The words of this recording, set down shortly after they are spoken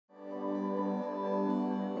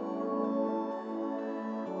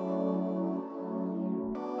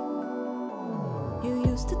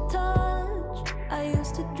used to touch, I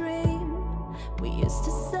used to dream. We used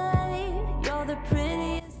to say you're the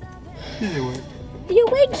prettiest I've ever. Are you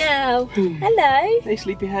awake now? Hello. Hey,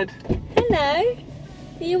 sleepyhead. Hello.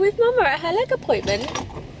 Are you with Mama at her leg appointment?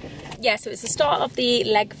 Yeah, so it's the start of the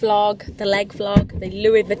leg vlog, the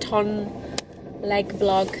Louis Vuitton leg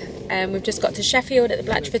vlog. We've just got to Sheffield at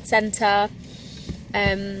the Blatchford Centre,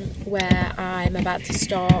 where I'm about to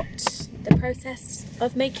start the process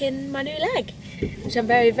of making my new leg, which I'm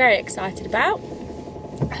very, very excited about.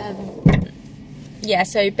 Yeah,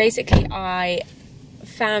 so basically I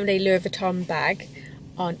found a Louis Vuitton bag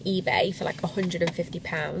on eBay for like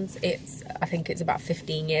 £150. I think it's about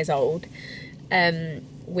 15 years old,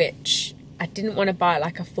 which I didn't want to buy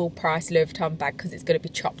like a full price Louis Vuitton bag because it's going to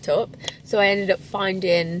be chopped up. So I ended up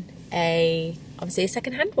finding obviously a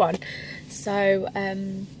second-hand one. So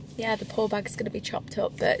yeah, the poor bag's going to be chopped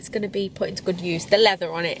up, but it's going to be put into good use. The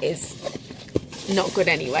leather on it is not good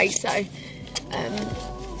anyway, so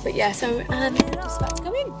but yeah, so just about to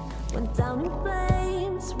go in. Went down in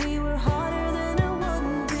flames, we were harder than it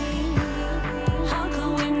would be. How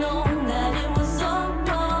could we know that it was so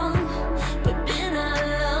wrong? We've been out of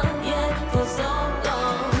love, yeah, for so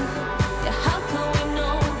long. Yeah, how could we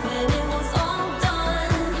know when it was all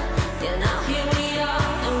done? Yeah, now here we are,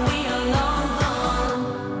 and we are long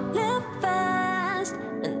gone. Live fast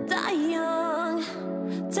and die young.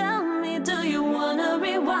 Tell me, do you wanna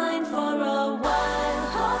rewind for a while?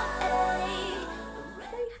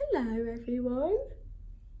 Hello everyone.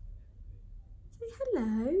 Say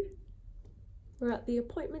hello. We're at the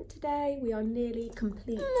appointment today. We are nearly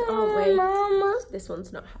complete, aren't we? Mama. This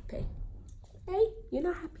one's not happy. Hey, you're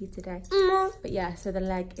not happy today. Mama. But yeah, so the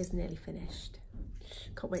leg is nearly finished.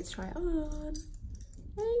 Can't wait to try it on.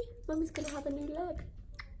 Hey, Mummy's gonna have a new leg.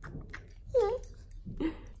 Yeah.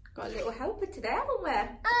 Got a little helper today, haven't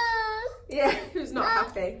we? Yeah, who's not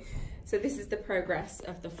happy. So this is the progress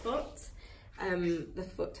of the foot. The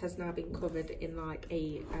foot has now been covered in like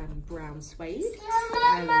a brown suede. Yes,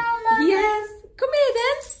 come here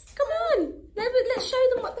then. Come on. Let's show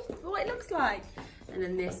them what it looks like. And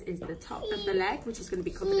then this is the top of the leg, which is going to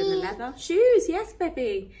be covered in the leather. Shoes, yes,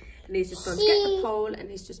 baby. And he's just going to get the pole and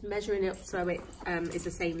he's just measuring it so it is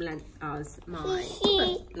the same length as my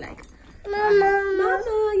foot leg.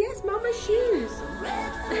 Mama, yes, Mama's shoes.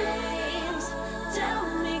 Red flames, tell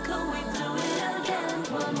me, could we do it again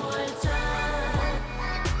one more time?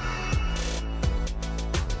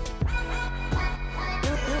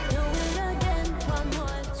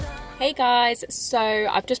 Hey guys, so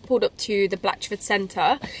I've just pulled up to the Blatchford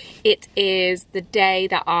Centre. It is the day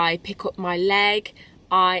that I pick up my leg.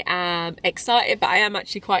 I am excited, but I am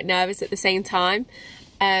actually quite nervous at the same time.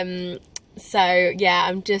 So yeah,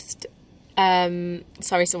 I'm just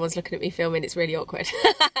sorry, someone's looking at me filming. It's really awkward.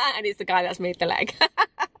 And it's the guy that's made the leg.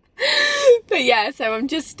 But yeah, so I'm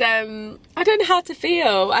just I don't know how to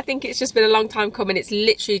feel. I think it's just been a long time coming. It's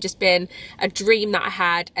literally just been a dream that I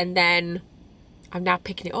had, and then I'm now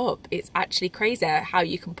picking it up. It's actually crazy how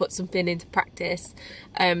you can put something into practice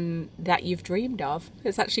that you've dreamed of.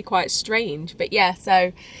 It's actually quite strange. But yeah,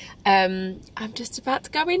 so I'm just about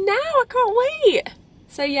to go in now. I can't wait.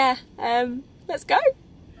 So yeah, let's go.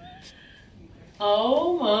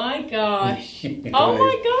 Oh my gosh. Oh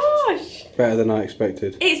my gosh. Better than I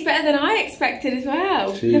expected. It's better than I expected as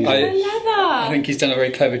well. Jeez. Look at the leather. I think he's done a very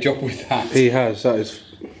clever job with that. He has, that is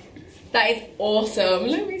awesome.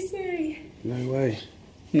 Let me see. no way.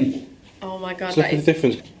 Oh my god, Look at the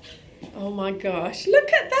difference. Oh my gosh,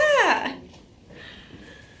 look at that!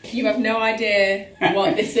 You have no idea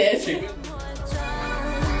what this is.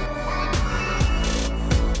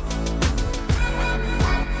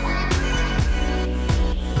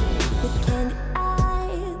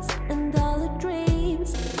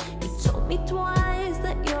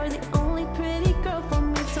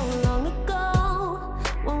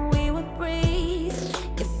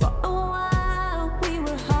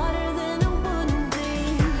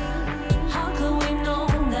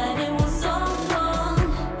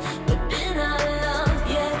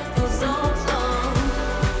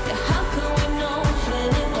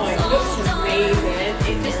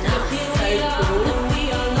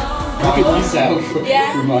 Myself.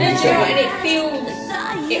 Yeah, and it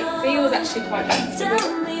feels actually quite nice.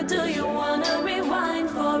 Tell me, do you wanna rewind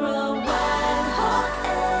for a while?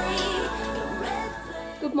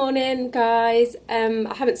 Good morning, guys.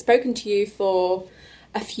 I haven't spoken to you for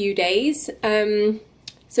a few days. So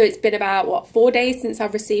it's been about, what, 4 days since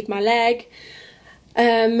I've received my leg.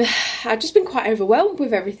 I've just been quite overwhelmed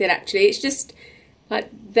with everything, actually. It's just like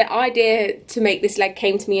the idea to make this leg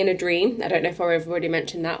came to me in a dream. I don't know if I've already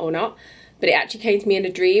mentioned that or not, but it actually came to me in a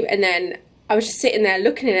dream, and then I was just sitting there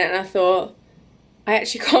looking at it and I thought, I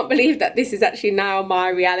actually can't believe that this is actually now my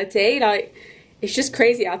reality. Like, it's just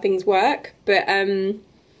crazy how things work. But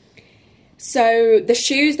so the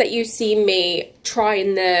shoes that you see me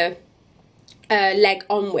trying the leg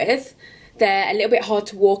on with, they're a little bit hard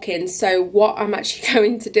to walk in. So what I'm actually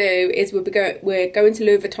going to do is we're going to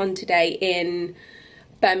Louis Vuitton today in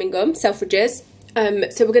Birmingham, Selfridges.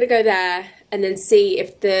 So we're going to go there and then see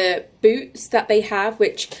if the boots that they have,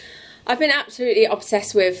 which I've been absolutely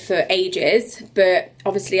obsessed with for ages, but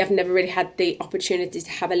obviously I've never really had the opportunity to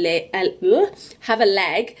have a leg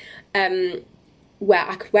where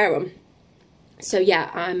I could wear them. So yeah,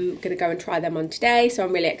 I'm going to go and try them on today, so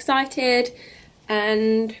I'm really excited.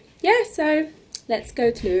 And yeah, so let's go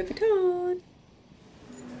to Louis Vuitton.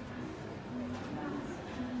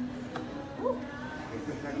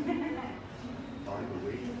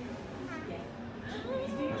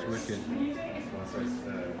 That's wicked.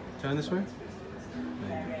 Turn this way.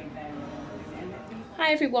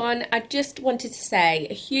 Hi everyone, I just wanted to say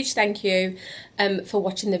a huge thank you for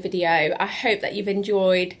watching the video. I hope that you've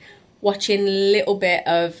enjoyed watching a little bit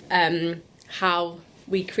of how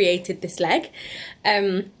we created this leg.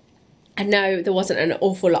 I know there wasn't an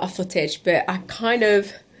awful lot of footage, but I kind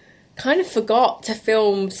of forgot to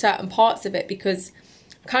film certain parts of it because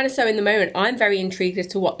kind of so in the moment. I'm very intrigued as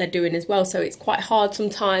to what they're doing as well, so it's quite hard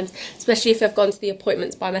sometimes, especially if I've gone to the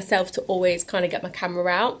appointments by myself, to always kind of get my camera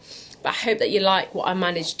out. But I hope that you like what I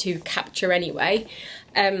managed to capture anyway.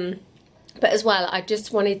 But as well, I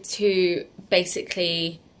just wanted to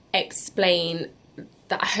basically explain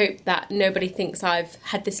that I hope that nobody thinks I've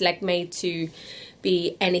had this leg made to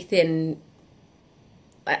be anything,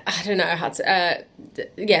 I don't know how to,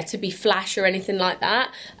 yeah, to be flash or anything like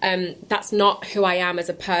that. That's not who I am as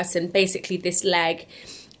a person. Basically, this leg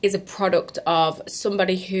is a product of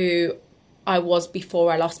somebody who I was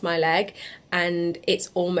before I lost my leg, and it's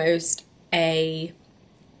almost a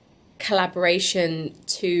collaboration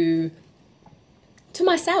to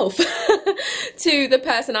myself, to the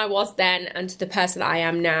person I was then and to the person I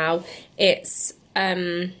am now. It's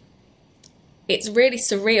really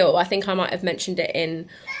surreal. I think I might have mentioned it in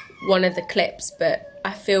one of the clips, but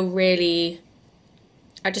I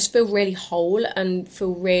just feel really whole and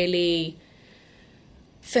feel really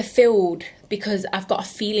fulfilled because I've got a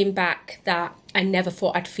feeling back that I never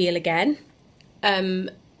thought I'd feel again. And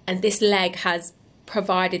this leg has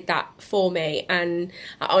provided that for me, and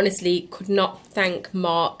I honestly could not thank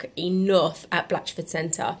Mark enough at Blatchford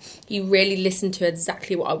Centre. He really listened to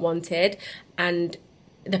exactly what I wanted, and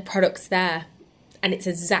the product's there, and it's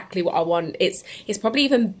exactly what I want. It's probably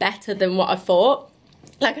even better than what I thought.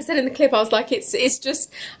 Like I said in the clip, I was like, it's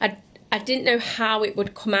just, I didn't know how it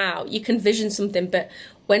would come out. You can vision something, but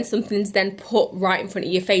when something's then put right in front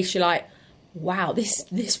of your face, you're like, wow,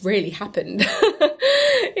 this really happened.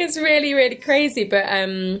 It's really, really crazy. But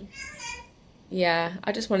yeah,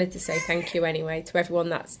 I just wanted to say thank you anyway to everyone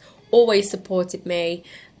that's always supported me.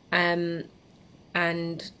 And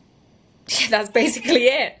that's basically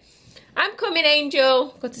it. I'm coming,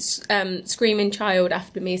 Angel. Got a screaming child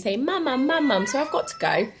after me saying, Mama, Mum, so I've got to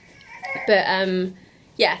go. But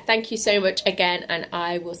yeah, thank you so much again, and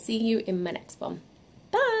I will see you in my next one.